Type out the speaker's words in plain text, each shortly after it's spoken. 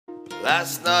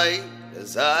Last night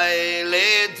as I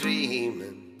lay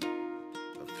dreaming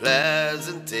of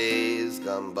pleasant days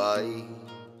gone by,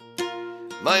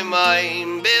 my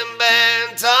mind been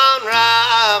bent on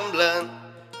rambling.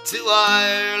 To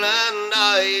Ireland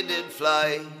I did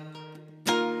fly,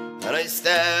 and I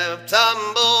stepped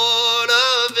on board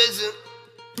a vision,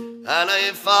 and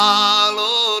I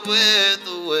followed with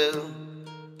the will,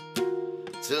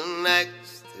 till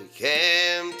next I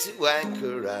came to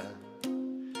anchor at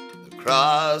the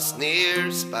cross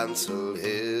near Spancil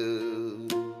Hill.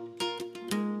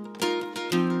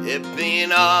 It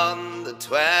being on the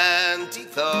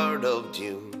 23rd of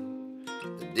June,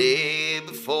 the day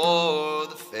before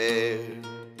the fair,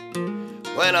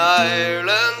 when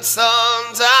Ireland's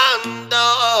sons and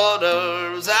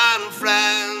daughters and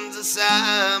friends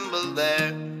assembled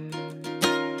there,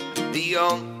 the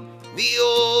young, the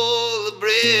old, the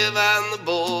brave and the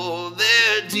bold,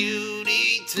 their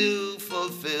duty to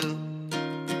fulfill,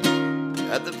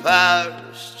 at the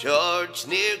parish church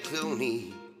near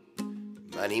Clooney,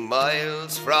 many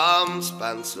miles from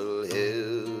Spancil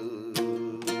Hill.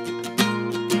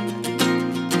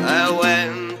 I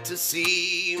went to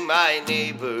see my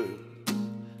neighbours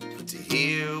to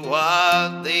hear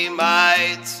what they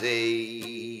might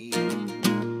say.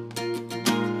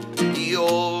 The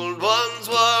old ones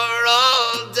were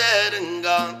all dead and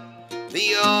gone, the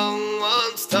young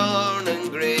ones turning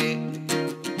grey.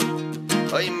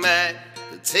 I met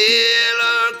the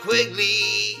tailor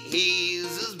Quigley,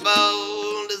 he's as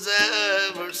bold as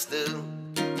ever still,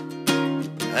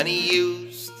 and he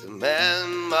used to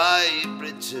mend my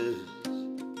breeches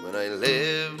when I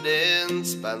lived in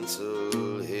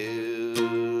Spancil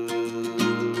Hill.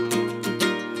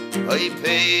 I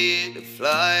paid a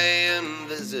flying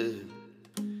visit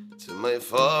to my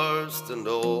first and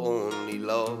only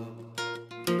love.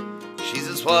 She's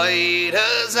as white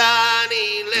as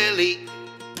any lily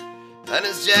and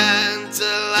as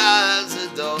gentle as a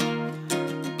dove.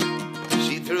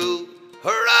 She threw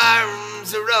her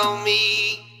arms around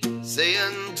me,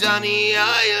 saying, "Johnny,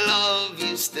 I love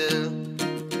you still."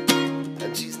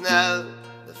 And she's now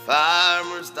the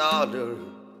farmer's daughter,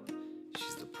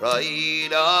 she's the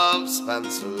pride of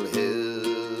Spancil Hill.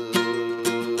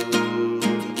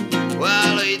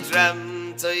 Well, I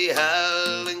dreamt I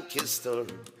held and kissed her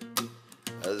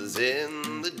as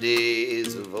in the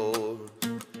days of old.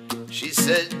 She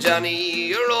said, "Johnny,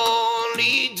 you're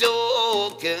only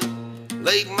joking,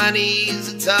 like many's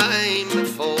a time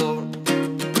before."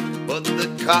 But the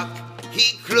cock,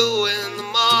 he crew in the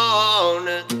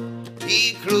morning, he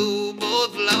crew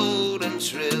both loud and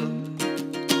shrill.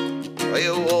 I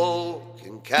awoke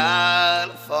in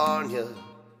California,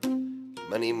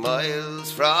 many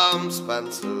miles from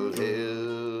Spancil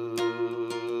Hill.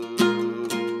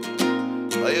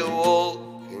 I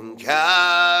awoke in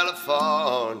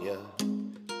California,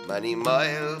 many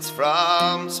miles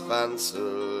from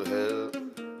Spancil Hill.